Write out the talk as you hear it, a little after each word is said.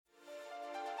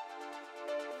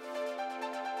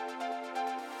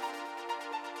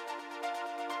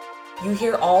You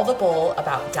hear all the bull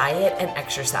about diet and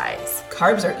exercise.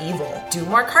 Carbs are evil. Do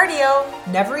more cardio.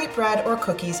 Never eat bread or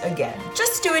cookies again.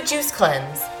 Just do a juice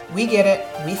cleanse. We get it.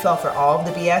 We fell for all of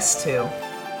the BS too.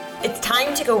 It's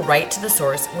time to go right to the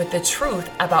source with the truth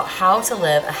about how to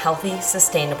live a healthy,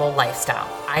 sustainable lifestyle.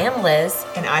 I am Liz.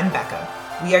 And I'm Becca.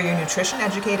 We are your nutrition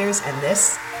educators, and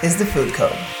this is The Food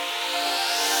Code.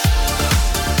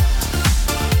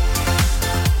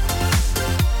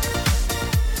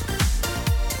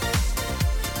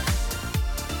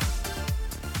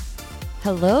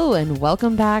 Hello and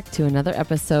welcome back to another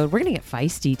episode. We're going to get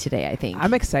feisty today, I think.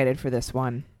 I'm excited for this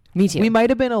one. Me too. We might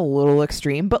have been a little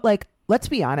extreme, but let's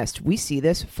be honest. We see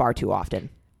this far too often.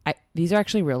 These are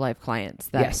actually real life clients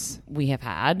that Yes. we have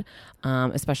had,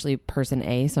 especially person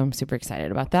A. So I'm super excited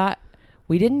about that.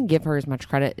 We didn't give her as much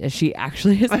credit as she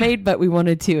actually has made, but we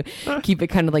wanted to keep it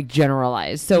kind of like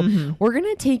generalized. So we're going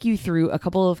to take you through a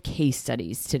couple of case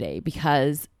studies today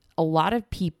because a lot of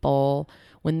people,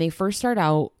 when they first start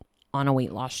out on a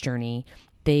weight loss journey,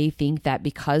 they think that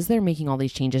because they're making all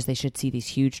these changes, they should see these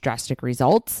huge drastic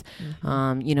results,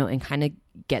 and kind of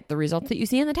get the results that you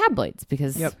see in the tabloids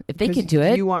because if they can do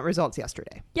it, you want results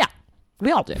yesterday. Yeah,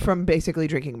 we all do. From basically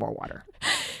drinking more water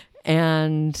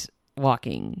And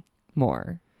walking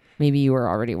more. Maybe you were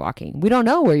already walking. We don't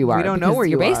know where you are. We don't know where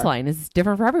your you are. baseline is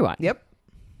different for everyone. Yep.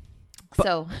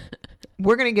 So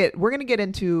We're gonna get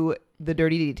into the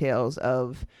dirty details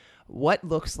of what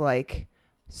looks like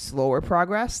slower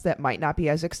progress that might not be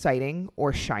as exciting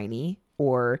or shiny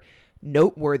or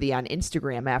noteworthy on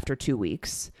Instagram after 2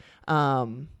 weeks,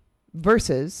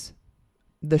 versus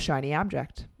the shiny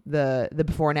object, the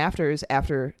before and afters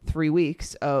after 3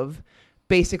 weeks of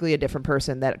basically a different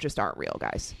person that just aren't real,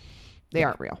 guys. They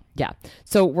aren't real. yeah.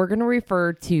 So we're going to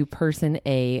refer to person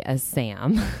A as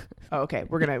Sam. Oh, okay.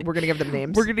 We're gonna give them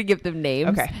names. We're going to give them names.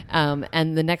 Okay.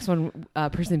 And the next one,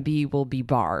 person B will be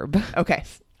Barb. Okay.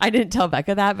 I didn't tell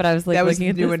Becca that, but I was like, That was looking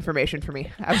at new this. information for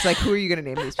me. I was like, who are you going to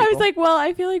name these people? I was like, well,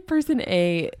 I feel like person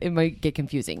A, it might get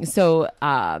confusing. So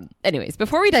anyways,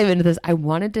 before we dive into this, I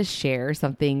wanted to share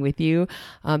something with you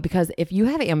because if you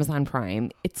have Amazon Prime,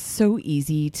 it's so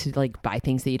easy to like buy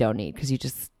things that you don't need because you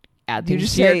just add you things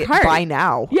just to your say cart. buy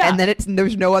now. Yeah. And then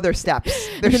there's no other steps.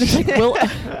 And then it's like, well,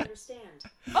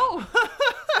 Oh,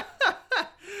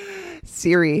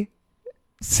 Siri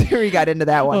got into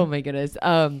that one. oh my goodness.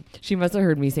 She must have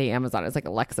heard me say Amazon. It's like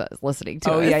Alexa is listening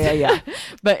to us. Yeah.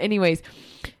 But anyways,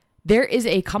 there is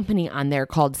a company on there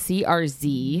called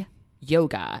CRZ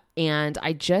Yoga, and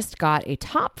I just got a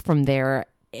top from there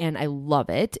and I love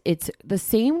it. It's the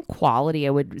same quality, I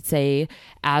would say,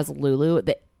 as Lulu.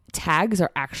 The tags are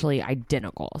actually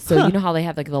identical. So you know how they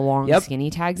have like the long Yep. skinny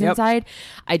tags Yep. inside?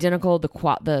 Identical.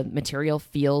 The material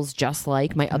feels just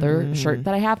like my other shirt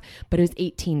that I have, but it was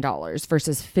 $18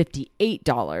 versus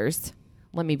 $58.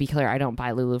 Let me be clear. I don't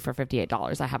buy Lulu for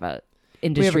 $58. I have a We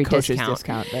have industry a coach's discount.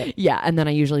 discount. But Yeah, and then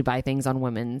I usually buy things on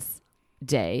Women's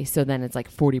Day, so then it's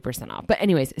like 40% off. But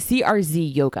anyways,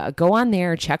 CRZ Yoga, go on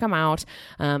there, check them out.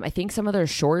 I think some of their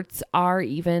shorts are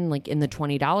even like in the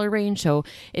 $20 range, so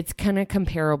it's kind of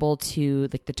comparable to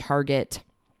like the Target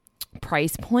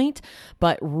price point,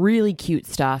 but really cute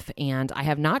stuff. And I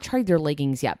have not tried their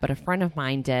leggings yet, but a friend of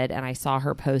mine did, and I saw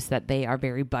her post that they are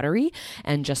very buttery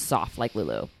and just soft like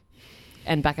Lulu.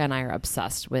 And Becca and I are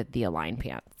obsessed with the Align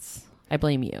pants. I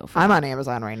blame you. I'm on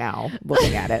Amazon right now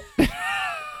looking at it.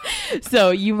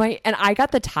 So you might, and I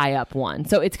got the tie up one.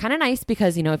 So it's kind of nice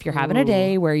because, if you're having a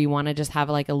day where you want to just have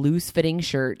like a loose fitting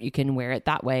shirt, you can wear it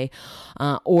that way.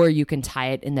 Or you can tie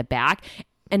it in the back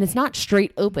and it's not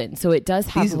straight open. So it does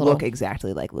have These a little, look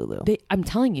exactly like Lulu. I'm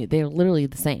telling you, they're literally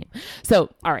the same. So,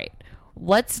 all right,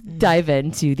 let's dive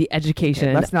into the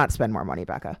education. Let's not spend more money,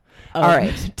 Becca. of All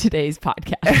right. today's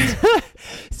podcast.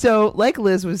 So like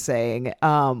Liz was saying,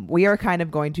 we are kind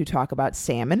of going to talk about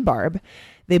Sam and Barb.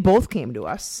 They both came to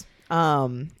us.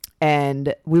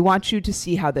 And we want you to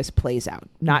see how this plays out.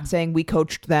 Not saying we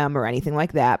coached them or anything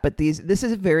like that, but this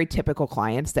is very typical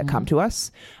clients that come to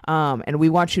us. And we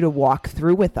want you to walk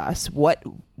through with us what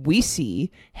we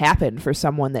see happen for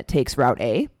someone that takes route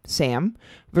A, Sam,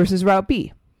 versus route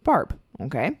B, Barb.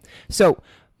 Okay. So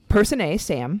person A,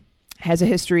 Sam, has a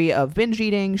history of binge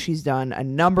eating. She's done a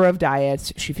number of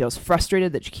diets. She feels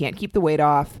frustrated that she can't keep the weight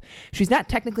off. She's not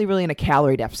technically really in a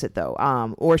calorie deficit though,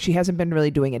 or she hasn't been really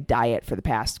doing a diet for the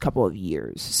past couple of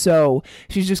years. So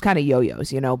she's just kind of yo-yos,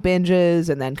 binges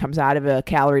and then comes out of a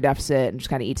calorie deficit and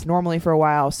just kind of eats normally for a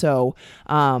while. So,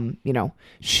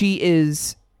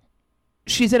 she's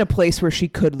in a place where she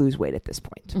could lose weight at this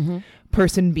point.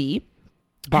 Person B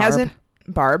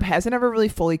Barb hasn't ever really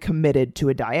fully committed to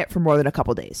a diet for more than a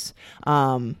couple days.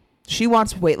 She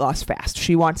wants weight loss fast.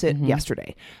 She wants it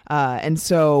yesterday. And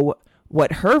so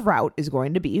what her route is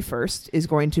going to be first is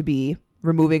going to be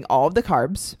removing all of the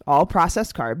carbs, all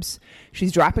processed carbs.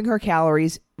 She's dropping her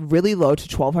calories really low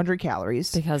to 1,200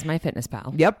 calories. Because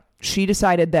MyFitnessPal. Yep. She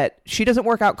decided that she doesn't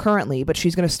work out currently, but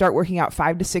she's going to start working out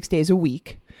 5 to 6 days a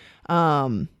week.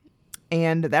 And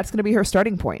that's going to be her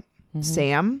starting point.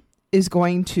 Sam is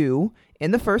going to,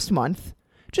 in the first month,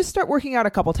 just start working out a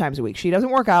couple times a week. She doesn't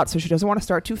work out, so she doesn't want to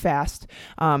start too fast.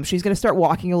 She's going to start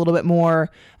walking a little bit more.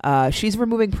 She's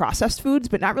removing processed foods,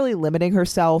 but not really limiting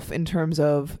herself in terms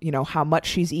of, how much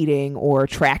she's eating or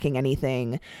tracking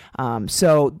anything.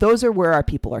 So those are where our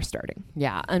people are starting.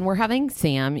 Yeah. And we're having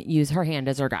Sam use her hand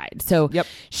as her guide. So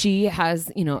she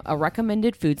has, a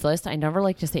recommended foods list. I never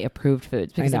like to say approved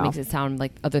foods because it makes it sound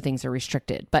like other things are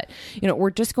restricted. But, we're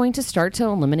just going to start to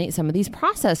eliminate some of these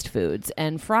processed foods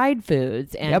and fried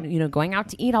foods and, going out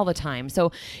to eat all the time.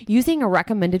 So using a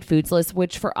recommended foods list,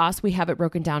 which for us, we have it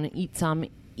broken down and eat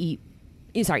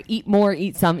more,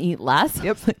 eat some, eat less.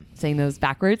 Yep. Saying those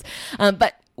backwards.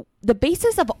 But the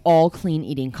basis of all clean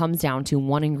eating comes down to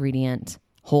one ingredient,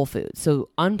 whole foods. So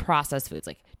unprocessed foods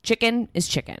like chicken is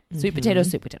chicken, sweet potato,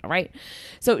 right?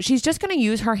 So she's just going to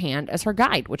use her hand as her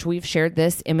guide, which we've shared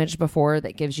this image before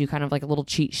that gives you kind of like a little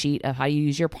cheat sheet of how you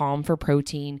use your palm for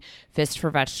protein, fist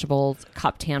for vegetables,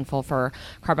 cupped handful for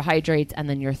carbohydrates, and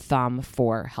then your thumb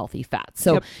for healthy fats.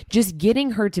 So just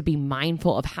getting her to be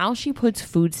mindful of how she puts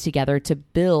foods together to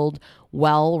build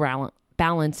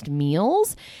balanced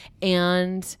meals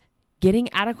and getting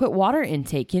adequate water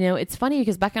intake. It's funny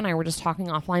because Becca and I were just talking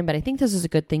offline, but I think this is a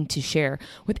good thing to share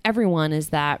with everyone is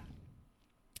that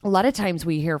a lot of times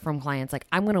we hear from clients like,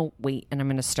 I'm going to wait and I'm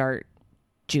going to start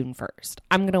June 1st.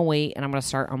 I'm going to wait and I'm going to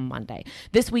start on Monday.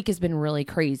 This week has been really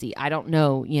crazy. I don't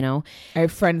know, I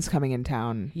have friends coming in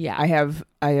town. Yeah. I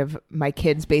have my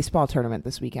kids' baseball tournament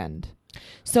this weekend.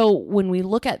 So when we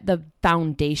look at the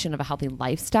foundation of a healthy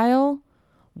lifestyle,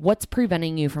 what's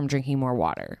preventing you from drinking more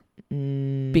water?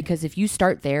 Because if you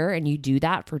start there and you do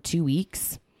that for 2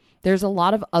 weeks, there's a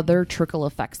lot of other trickle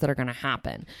effects that are going to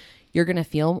happen. You're going to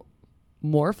feel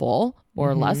more full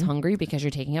or less hungry because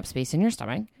you're taking up space in your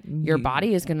stomach. Your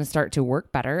body is going to start to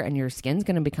work better and your skin's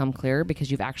going to become clearer because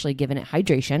you've actually given it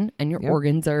hydration and your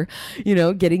organs are,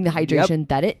 getting the hydration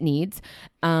that it needs.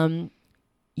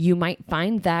 You might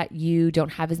find that you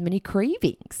don't have as many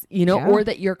cravings, or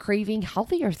that you're craving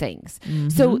healthier things.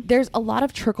 So there's a lot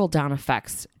of trickle down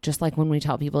effects. Just like when we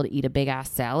tell people to eat a big ass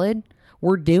salad,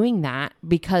 we're doing that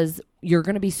because you're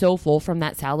going to be so full from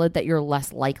that salad that you're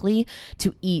less likely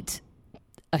to eat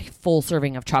a full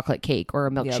serving of chocolate cake or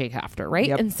a milkshake after. Right.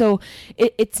 And so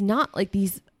it's not like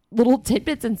these little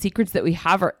tidbits and secrets that we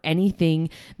have are anything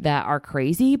that are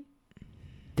crazy.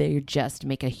 They just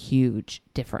make a huge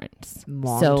difference.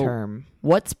 Long term.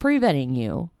 What's preventing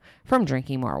you from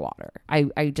drinking more water?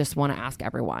 I just want to ask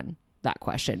everyone that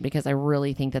question because I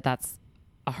really think that that's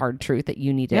a hard truth that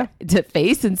you need to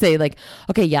face and say like,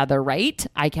 okay, yeah, they're right.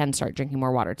 I can start drinking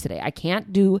more water today. I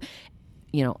can't do,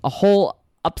 a whole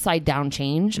upside down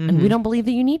change. And we don't believe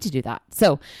that you need to do that.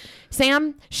 So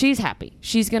Sam, she's happy.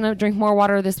 She's going to drink more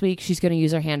water this week. She's going to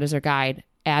use her hand as her guide,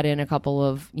 add in a couple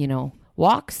of,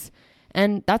 walks.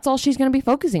 And that's all she's going to be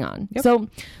focusing on. So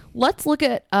let's look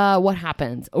at what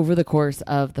happens over the course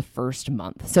of the first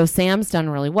month. So Sam's done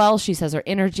really well. She says her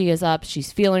energy is up.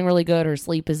 She's feeling really good. Her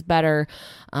sleep is better.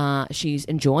 She's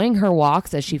enjoying her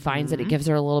walks as she finds that it gives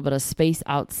her a little bit of space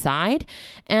outside.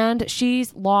 And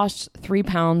she's lost 3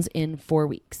 pounds in 4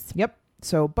 weeks. Yep.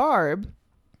 So Barb,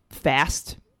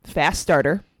 fast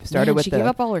starter. She gave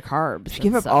up all her carbs. She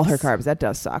gave up all her carbs. That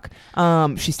does suck.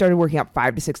 She started working out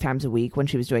 5 to 6 times a week when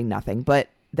she was doing nothing. But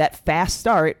that fast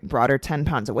start brought her 10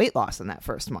 pounds of weight loss in that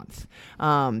first month.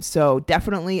 So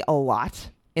definitely a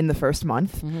lot in the first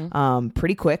month.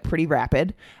 Pretty quick, pretty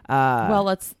rapid. Well,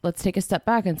 let's take a step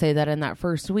back and say that in that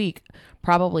first week,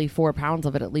 probably 4 pounds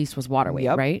of it at least was water weight,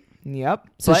 right? Yep.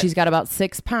 So she's got about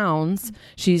 6 pounds.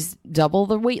 She's double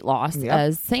the weight loss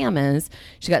as Sam is.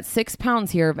 She's got 6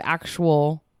 pounds here of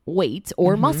actual weight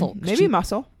or muscle. Maybe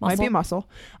muscle. Might be muscle.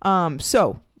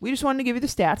 So we just wanted to give you the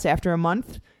stats. After a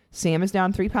month, Sam is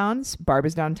down 3 pounds. Barb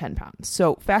is down 10 pounds.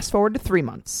 So fast forward to 3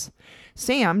 months.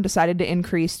 Sam decided to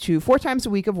increase to 4 times a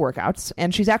week of workouts,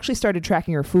 and she's actually started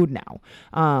tracking her food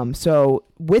now. So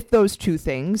with those 2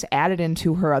 things added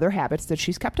into her other habits that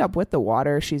she's kept up with, the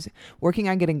water, she's working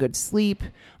on getting good sleep.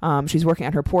 She's working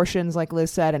on her portions, like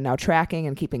Liz said, and now tracking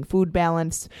and keeping food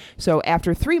balanced. So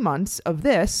after 3 months of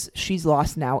this, she's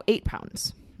lost now 8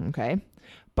 pounds. Okay.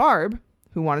 Barb,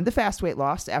 who wanted the fast weight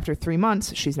loss, after 3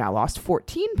 months, she's now lost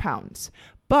 14 pounds.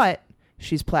 But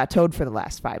she's plateaued for the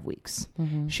last 5 weeks.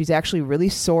 She's actually really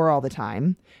sore all the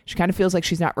time. She kind of feels like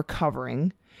she's not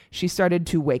recovering. She started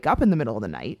to wake up in the middle of the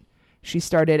night. She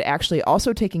started actually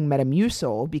also taking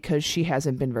Metamucil because she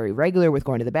hasn't been very regular with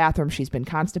going to the bathroom. She's been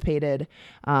constipated,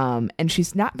 and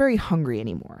she's not very hungry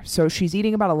anymore. So she's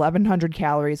eating about 1,100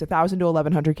 calories, 1,000 to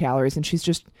 1,100 calories, and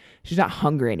she's not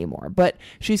hungry anymore. But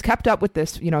she's kept up with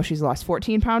this. You know, she's lost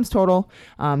 14 pounds total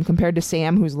compared to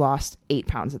Sam, who's lost 8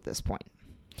 pounds at this point.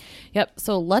 Yep.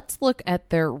 So let's look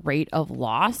at their rate of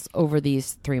loss over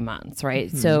these 3 months, right?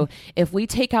 So if we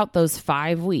take out those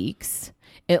 5 weeks,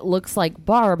 it looks like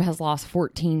Barb has lost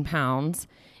 14 pounds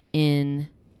in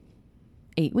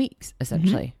 8 weeks,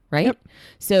 essentially, right? Yep.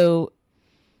 So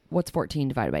what's 14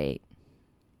 divided by 8?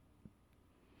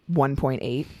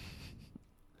 1.8.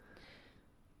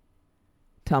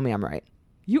 Tell me I'm right.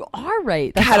 You are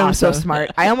right. That's God, I'm so awesome.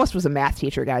 smart. I almost was a math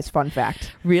teacher, guys. Fun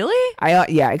fact. Really?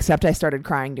 Yeah, except I started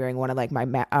crying during one of like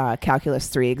my calculus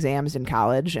 3 exams in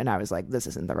college, and I was like, this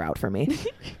isn't the route for me.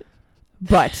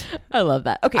 But I love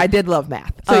that. Okay. I did love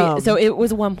math. So it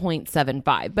was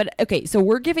 1.75. But okay, so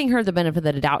we're giving her the benefit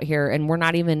of the doubt here, and we're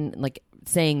not even like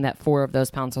saying that 4 of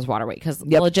those pounds was water weight because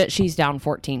legit she's down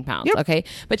 14 pounds. Yep. Okay.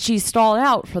 But she's stalled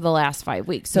out for the last 5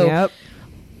 weeks. So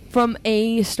from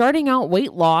a starting out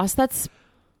weight loss, that's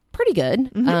pretty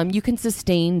good. You can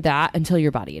sustain that until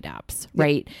your body adapts,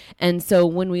 right? And so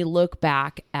when we look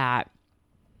back at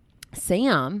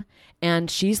Sam,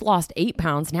 and she's lost 8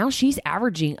 pounds, now she's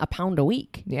averaging a pound a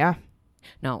week. Yeah.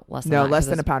 No, less than No, that, less 'cause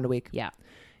than a it's- pound a week. Yeah.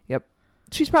 Yep.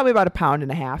 She's probably about 1.5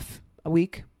 pounds a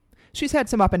week. She's had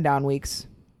some up and down weeks.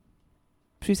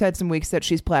 She's had some weeks that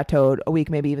she's plateaued, a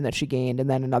week maybe even that she gained, and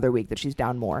then another week that she's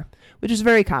down more, which is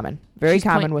very common. Very She's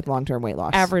common with long-term weight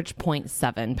loss. Average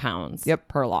 0.7 pounds Yep.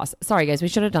 per loss. Sorry, guys. We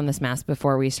should have done this math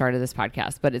before we started this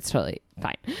podcast, but it's totally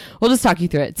fine. We'll just talk you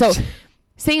through it. So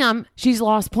Sam, she's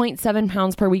lost 0.7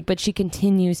 pounds per week, but she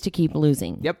continues to keep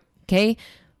losing. Yep. Okay.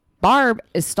 Barb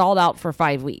is stalled out for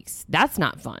 5 weeks. That's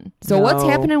not fun. So what's No.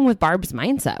 happening with Barb's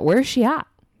mindset? Where is she at?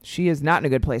 She is not in a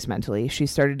good place mentally. She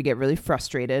started to get really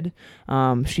frustrated.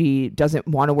 She doesn't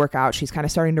want to work out. She's kind of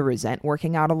starting to resent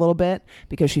working out a little bit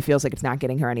because she feels like it's not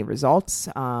getting her any results.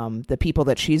 The people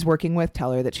that she's working with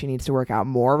tell her that she needs to work out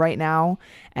more right now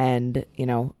and, you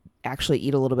know, actually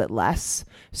eat a little bit less.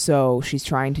 So she's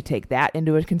trying to take that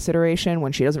into a consideration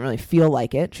when she doesn't really feel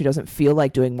like it. She doesn't feel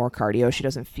like doing more cardio. She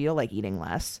doesn't feel like eating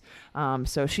less.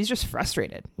 So she's just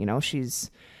frustrated. You know,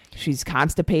 she's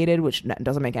constipated, which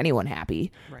doesn't make anyone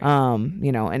happy. Right.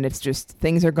 You know, and it's just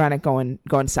things are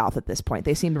going south at this point.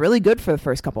 They seemed really good for the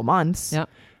first couple months,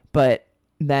 but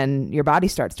then your body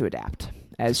starts to adapt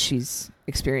as she's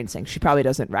experiencing. She probably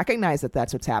doesn't recognize that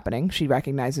that's what's happening. She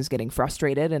recognizes getting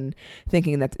frustrated and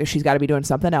thinking that she's got to be doing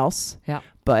something else. Yeah.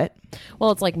 But well,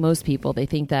 it's like most people, they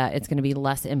think that it's going to be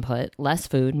less input, less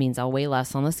food means I'll weigh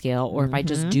less on the scale, or if I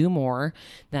just do more,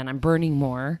 then I'm burning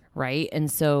more, right? And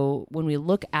so when we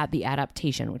look at the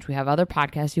adaptation, which we have other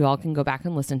podcasts you all can go back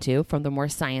and listen to from the more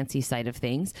sciencey side of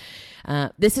things,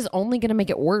 this is only going to make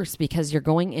it worse because you're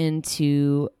going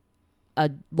into a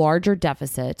larger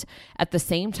deficit at the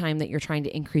same time that you're trying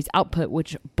to increase output,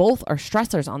 which both are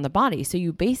stressors on the body. So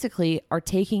you basically are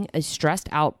taking a stressed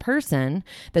out person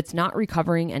that's not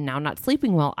recovering and now not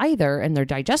sleeping well either, and their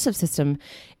digestive system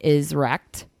is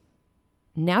wrecked.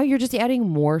 Now you're just adding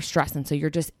more stress. And so you're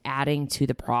just adding to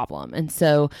the problem. And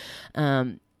so,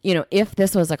 you know, if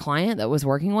this was a client that was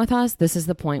working with us, this is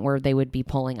the point where they would be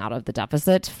pulling out of the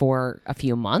deficit for a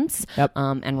few months,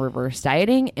 and reverse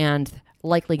dieting, and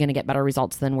likely going to get better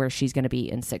results than where she's going to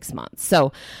be in 6 months.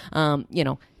 So, you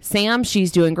know, Sam,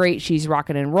 she's doing great. She's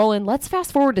rocking and rolling. Let's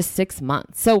fast forward to 6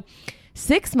 months. So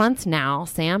 6 months now,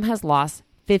 Sam has lost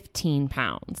 15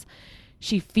 pounds.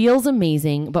 She feels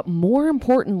amazing, but more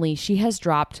importantly, she has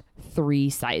dropped 3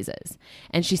 sizes.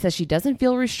 And she says she doesn't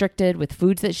feel restricted with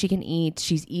foods that she can eat.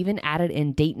 She's even added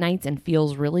in date nights and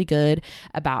feels really good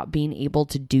about being able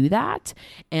to do that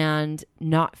and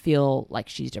not feel like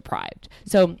she's deprived.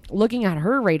 So looking at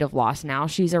her rate of loss now,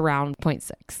 she's around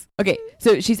 0.6. Okay,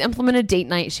 so she's implemented date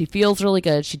night. She feels really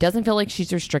good. She doesn't feel like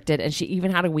she's restricted, and she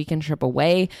even had a weekend trip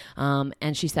away.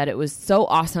 And she said it was so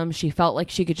awesome. She felt like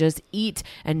she could just eat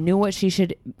and knew what she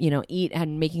should, you know, eat,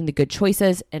 and making the good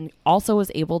choices, and also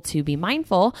was able to be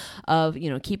mindful of,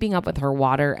 you know, keeping up with her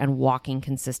water and walking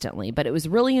consistently. But it was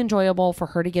really enjoyable for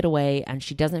her to get away, and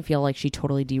she doesn't feel like she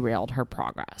totally derailed her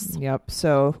progress. Yep.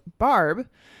 So Barb,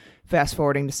 fast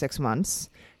forwarding to 6 months,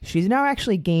 she's now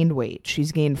actually gained weight.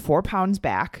 She's gained 4 pounds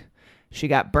back. She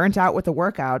got burnt out with the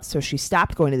workouts, so she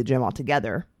stopped going to the gym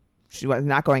altogether She was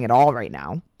not going at all right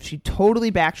now. She totally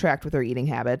backtracked with her eating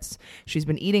habits. She's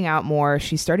been eating out more.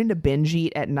 She's starting to binge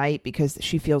eat at night because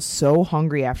she feels so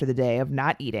hungry after the day of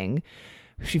not eating.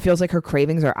 She feels like her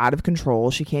cravings are out of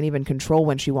control. She can't even control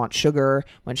when she wants sugar,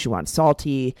 when she wants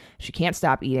salty. She can't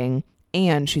stop eating.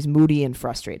 And she's moody and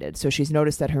frustrated. So she's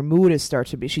noticed that her mood is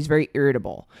she's very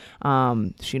irritable.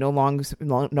 She no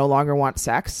longer wants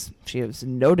sex. She has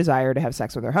no desire to have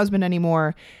sex with her husband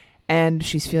anymore. And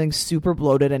she's feeling super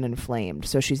bloated and inflamed.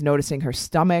 So she's noticing her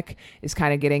stomach is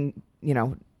kind of getting,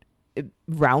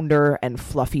 rounder and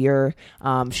fluffier.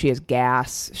 She has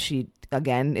gas. She,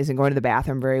 again, isn't going to the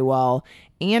bathroom very well.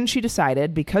 And she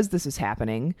decided, because this is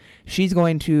happening, she's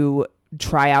going to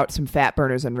try out some fat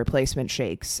burners and replacement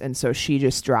shakes. And so she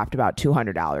just dropped about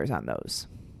 $200 on those.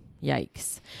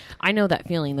 Yikes. I know that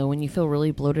feeling though, when you feel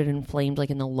really bloated and inflamed,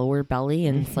 like in the lower belly,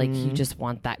 and it's like you just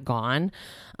want that gone.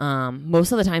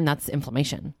 Most of the time that's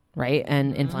inflammation, right?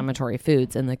 And inflammatory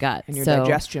foods in the gut. And your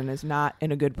digestion is not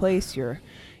in a good place. You're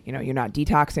not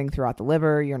detoxing throughout the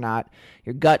liver. Your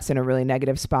gut's in a really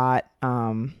negative spot.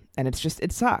 And it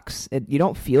sucks. You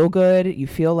don't feel good. You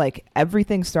feel like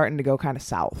everything's starting to go kind of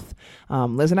south.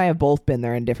 Liz and I have both been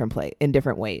there in different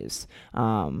ways.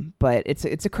 But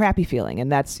it's a crappy feeling. And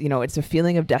that's, it's a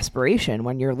feeling of desperation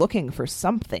when you're looking for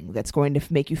something that's going to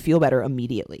make you feel better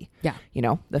immediately. Yeah.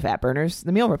 The fat burners,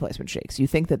 the meal replacement shakes. You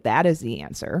think that is the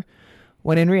answer,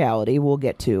 when in reality, we'll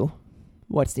get to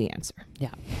what's the answer.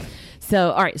 Yeah.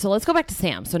 So, all right. So let's go back to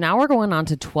Sam. So now we're going on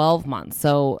to 12 months.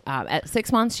 So at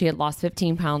 6 months, she had lost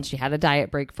 15 pounds. She had a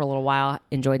diet break for a little while,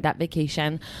 enjoyed that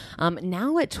vacation.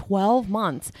 Now at 12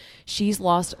 months, she's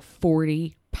lost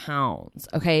 40 pounds.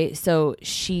 Okay. So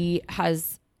she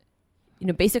has,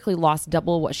 basically lost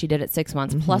double what she did at 6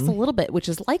 months, plus a little bit, which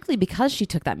is likely because she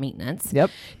took that maintenance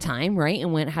time, right?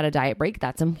 And had a diet break.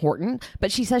 That's important.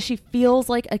 But she says she feels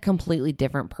like a completely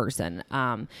different person.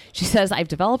 She says, I've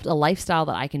developed a lifestyle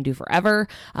that I can do forever.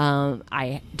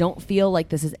 I don't feel like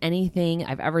this is anything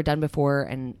I've ever done before.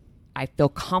 And I feel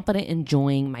confident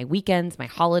enjoying my weekends, my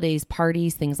holidays,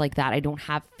 parties, things like that. I don't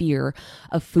have fear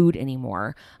of food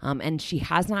anymore. And she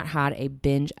has not had a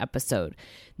binge episode.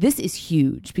 This is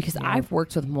huge because I've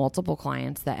worked with multiple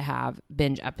clients that have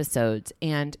binge episodes,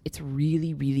 and it's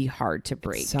really, really hard to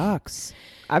break. It sucks.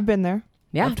 I've been there.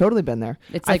 Yeah. I've totally been there.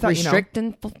 It's like restrict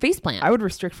and face plant. I would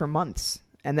restrict for months,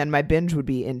 and then my binge would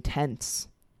be intense,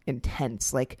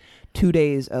 like 2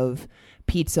 days of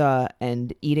pizza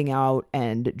and eating out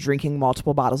and drinking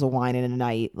multiple bottles of wine in a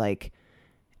night,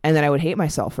 and then I would hate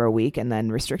myself for a week and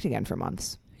then restrict again for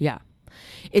months. Yeah.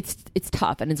 It's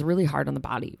tough, and it's really hard on the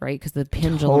body, right? Because the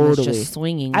pendulum is just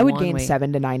swinging. I would gain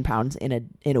 7 to 9 pounds in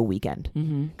a weekend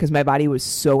because my body was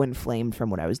so inflamed from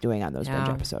what I was doing on those binge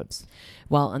episodes.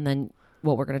 Well, and then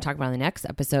what we're going to talk about in the next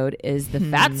episode is the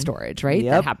fat storage, right?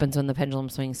 That happens when the pendulum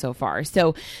swings so far.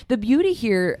 So the beauty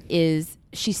here is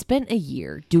she spent a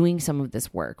year doing some of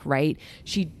this work, right?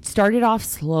 She started off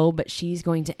slow, but she's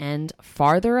going to end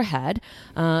farther ahead.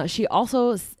 She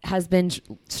also has been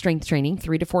strength training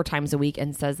 3 to 4 times a week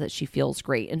and says that she feels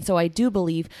great. And so I do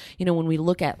believe, when we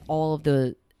look at all of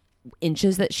the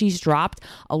inches that she's dropped,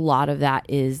 a lot of that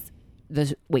is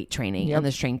the weight training and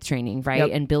the strength training, right?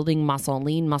 And building muscle,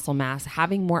 lean muscle mass,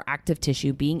 having more active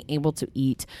tissue, being able to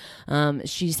eat.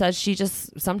 She says she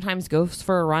just sometimes goes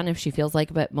for a run if she feels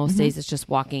like it, but most days it's just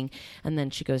walking. And then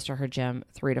she goes to her gym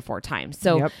 3 to 4 times.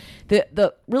 So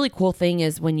the really cool thing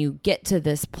is when you get to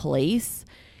this place,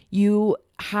 you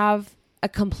have a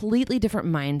completely different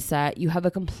mindset. You have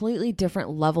a completely different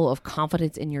level of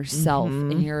confidence in yourself,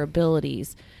 in your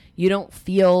abilities. You don't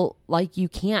feel like you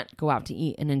can't go out to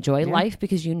eat and enjoy life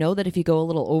because you know that if you go a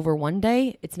little over one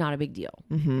day, it's not a big deal.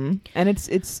 And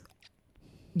it's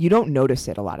you don't notice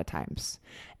it a lot of times.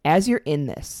 As you're in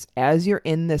this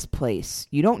place,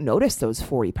 you don't notice those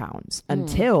 40 pounds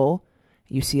until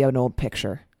you see an old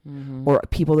picture or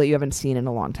people that you haven't seen in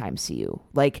a long time see you.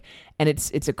 And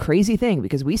it's a crazy thing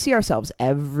because we see ourselves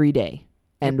every day.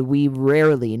 And we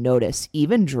rarely notice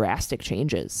even drastic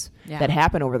changes that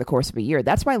happen over the course of a year.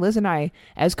 That's why Liz and I,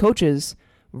 as coaches,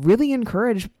 really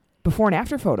encourage before and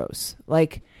after photos.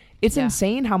 It's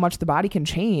insane how much the body can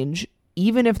change,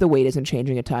 even if the weight isn't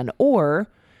changing a ton. Or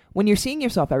when you're seeing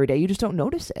yourself every day, you just don't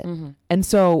notice it. And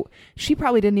so she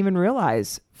probably didn't even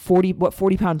realize what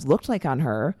 40 pounds looked like on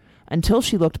her until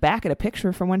she looked back at a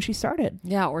picture from when she started.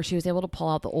 Yeah, or she was able to pull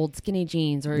out the old skinny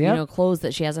jeans or clothes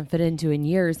that she hasn't fit into in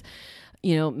years.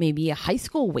 Maybe a high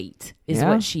school weight is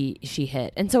what she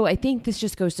hit. And so I think this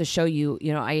just goes to show you,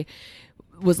 I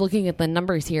was looking at the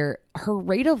numbers here. her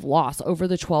rate of loss over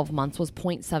the 12 months was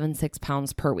 0.76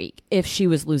 pounds per week if she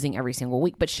was losing every single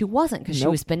week. But she wasn't, because she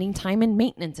was spending time in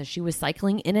maintenance as she was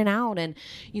cycling in and out, and,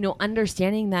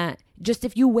 understanding that just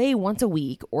if you weigh once a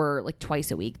week or like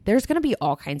twice a week, there's going to be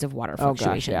all kinds of water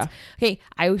fluctuations. Gosh, Okay.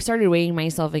 I started weighing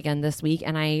myself again this week,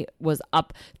 and I was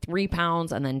up 3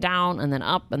 pounds and then down and then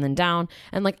up and then down.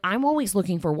 And like, I'm always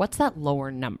looking for what's that lower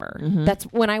number. That's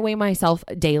when I weigh myself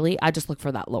daily. I just look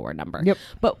for that lower number. Yep.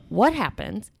 But what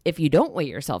happens if you don't weigh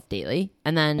yourself daily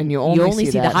and then you you only only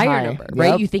see see the that higher high? number, right?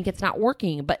 Yep. You think it's not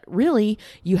working, but really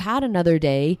you had another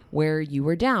day where you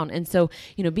were down. And so,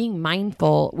 being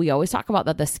mindful, we always talk about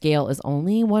that the scale is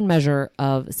only one measure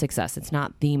of success. It's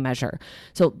not the measure.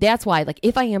 So that's why, like,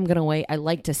 if I am going to weigh, I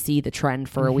like to see the trend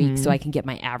for a week so I can get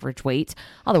my average weight.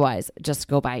 Otherwise, just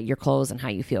go by your clothes and how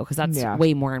you feel, because that's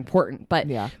way more important. But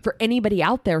for anybody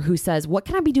out there who says, what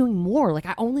can I be doing more? Like,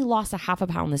 I only lost a half a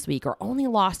pound this week, or only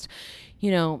lost,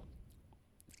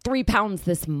 3 pounds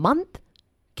this month.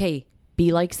 Okay.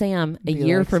 Be like Sam a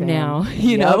year like from Sam.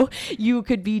 now, you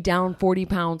could be down 40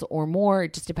 pounds or more.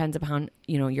 It just depends upon,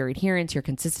 your adherence, your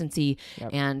consistency,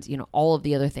 and, all of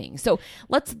the other things. So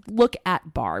let's look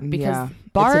at Barb, because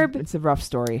Barb, it's a rough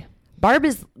story. Barb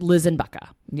is Liz and Becca,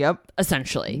 Yep.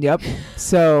 essentially. Yep.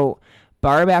 So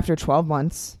Barb, after 12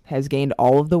 months, has gained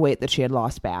all of the weight that she had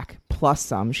lost back, plus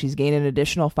some. She's gained an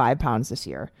additional 5 pounds this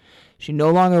year. She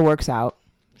no longer works out.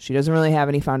 She doesn't really have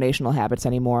any foundational habits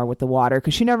anymore with the water,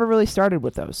 because she never really started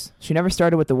with those. She never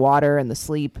started with the water and the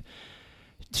sleep.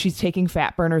 She's taking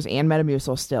fat burners and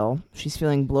Metamucil still. She's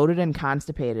feeling bloated and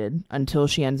constipated until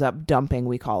she ends up dumping,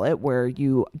 we call it, where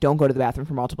you don't go to the bathroom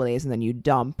for multiple days and then you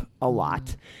dump a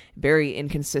lot. Very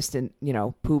inconsistent,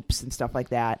 poops and stuff like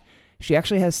that. She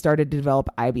actually has started to develop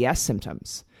IBS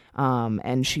symptoms.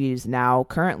 And she's now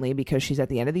currently, because she's at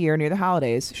the end of the year near the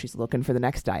holidays, she's looking for the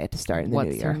next diet to start in the new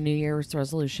What's year. her New Year's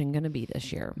resolution going to be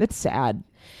this year? It's sad.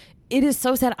 It is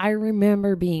so sad. I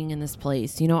remember being in this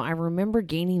place. I remember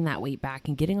gaining that weight back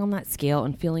and getting on that scale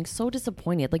and feeling so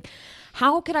disappointed. Like,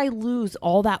 how could I lose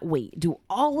all that weight, do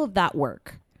all of that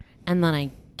work, and then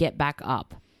I get back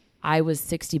up? I was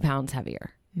 60 pounds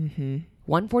heavier.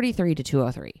 143 to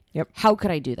 203. Yep. How could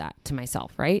I do that to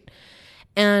myself, right?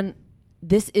 And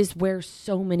this is where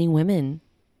so many women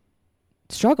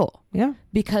struggle. Yeah.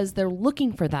 Because they're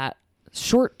looking for that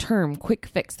short-term quick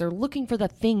fix. They're looking for the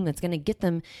thing that's going to get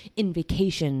them in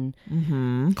vacation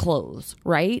clothes,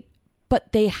 right?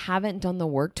 But they haven't done the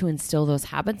work to instill those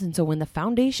habits. And so when the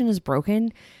foundation is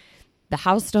broken, the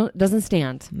house doesn't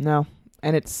stand. No.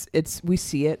 And it's we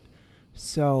see it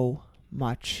so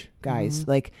much, guys.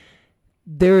 Like,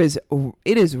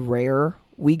 it is rare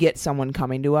we get someone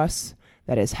coming to us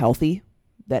that is healthy,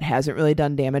 that hasn't really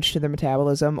done damage to their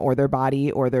metabolism or their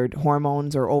body or their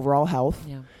hormones or overall health,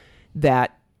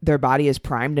 that their body is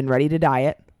primed and ready to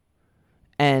diet.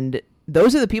 And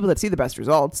those are the people that see the best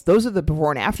results. Those are the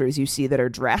before and afters you see that are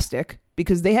drastic,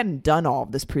 because they hadn't done all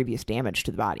of this previous damage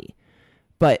to the body.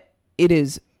 But it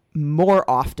is most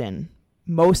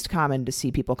common to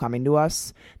see people coming to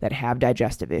us that have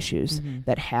digestive issues,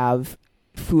 that have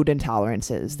food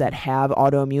intolerances, that have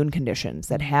autoimmune conditions,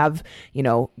 that have,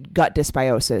 gut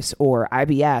dysbiosis or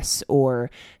IBS or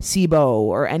SIBO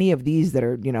or any of these that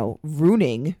are,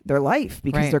 ruining their life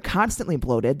because they're constantly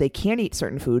bloated. They can't eat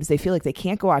certain foods. They feel like they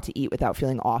can't go out to eat without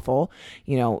feeling awful.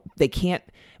 They can't.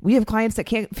 We have clients that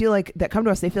that come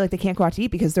to us. They feel like they can't go out to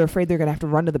eat because they're afraid they're going to have to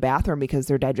run to the bathroom because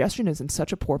their digestion is in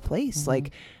such a poor place.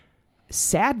 Like,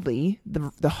 sadly,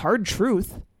 the hard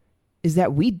truth is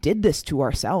that we did this to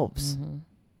ourselves.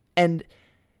 And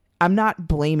I'm not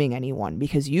blaming anyone,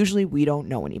 because usually we don't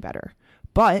know any better.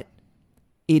 But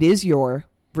it is your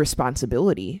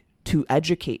responsibility to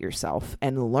educate yourself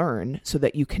and learn so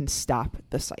that you can stop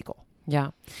the cycle.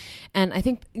 Yeah. And I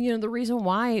think, the reason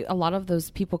why a lot of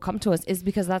those people come to us is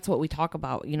because that's what we talk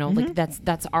about, like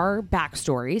that's our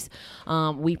backstories.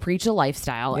 We preach a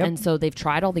lifestyle. And so they've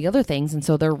tried all the other things. And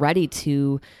so they're ready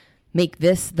to make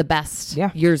this the best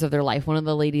years of their life. One of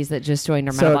the ladies that just joined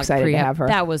our so excited to have her.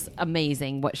 That was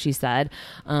amazing what she said.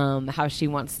 How she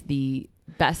wants the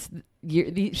best year.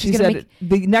 She said,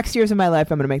 the next years of my life,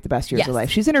 I'm going to make the best years of life.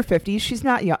 She's in her 50s. She's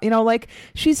not young,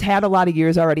 she's had a lot of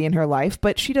years already in her life,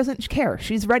 but she doesn't care.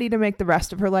 She's ready to make the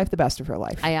rest of her life the best of her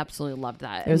life. I absolutely loved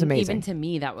that. It was amazing. Even to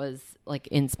me, that was like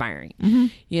inspiring,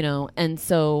 and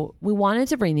so we wanted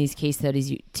to bring these case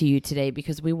studies to you today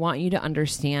because we want you to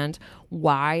understand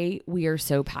why we are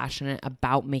so passionate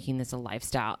about making this a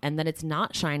lifestyle, and that it's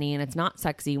not shiny and it's not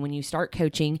sexy when you start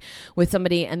coaching with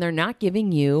somebody and they're not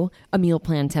giving you a meal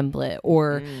plan template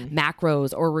or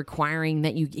macros or requiring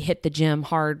that you hit the gym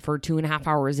hard for 2.5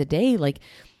 hours a day. Like,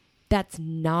 that's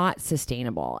not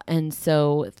sustainable. And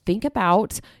so think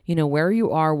about, where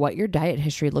you are, what your diet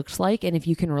history looks like, and if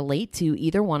you can relate to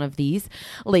either one of these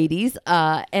ladies.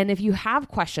 And if you have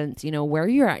questions, where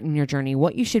you're at in your journey,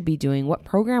 what you should be doing, what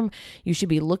program you should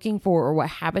be looking for, or what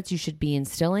habits you should be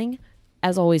instilling,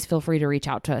 as always, feel free to reach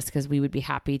out to us because we would be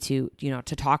happy to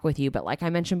talk with you. But like I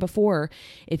mentioned before,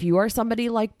 if you are somebody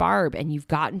like Barb and you've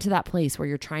gotten to that place where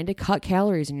you're trying to cut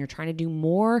calories and you're trying to do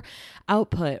more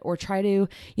output or try to,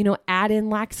 add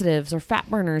in laxatives or fat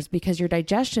burners because your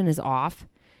digestion is off,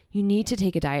 you need to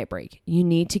take a diet break. You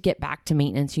need to get back to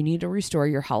maintenance. You need to restore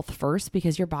your health first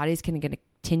because your body's going to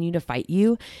continue to fight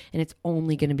you and it's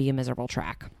only going to be a miserable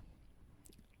track.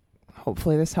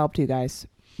 Hopefully this helped you guys.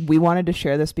 We wanted to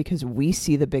share this because we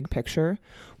see the big picture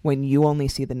when you only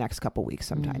see the next couple weeks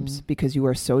sometimes because you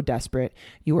are so desperate,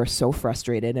 you are so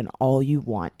frustrated, and all you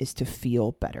want is to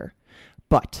feel better.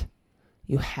 But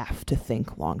you have to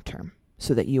think long term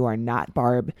so that you are not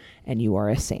Barb and you are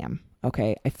a Sam.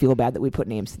 Okay, I feel bad that we put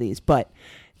names to these, but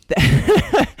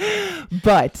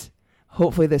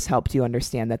hopefully this helped you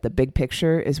understand that the big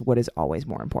picture is what is always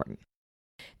more important.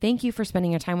 Thank you for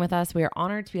spending your time with us. We are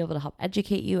honored to be able to help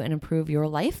educate you and improve your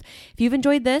life. If you've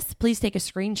enjoyed this, please take a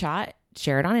screenshot,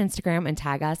 share it on Instagram, and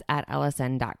tag us at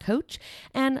lsn.coach.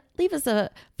 And leave us a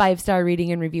 5-star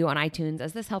rating and review on iTunes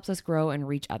as this helps us grow and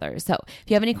reach others. So if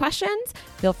you have any questions,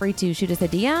 feel free to shoot us a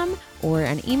DM or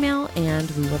an email, and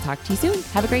we will talk to you soon.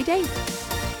 Have a great day.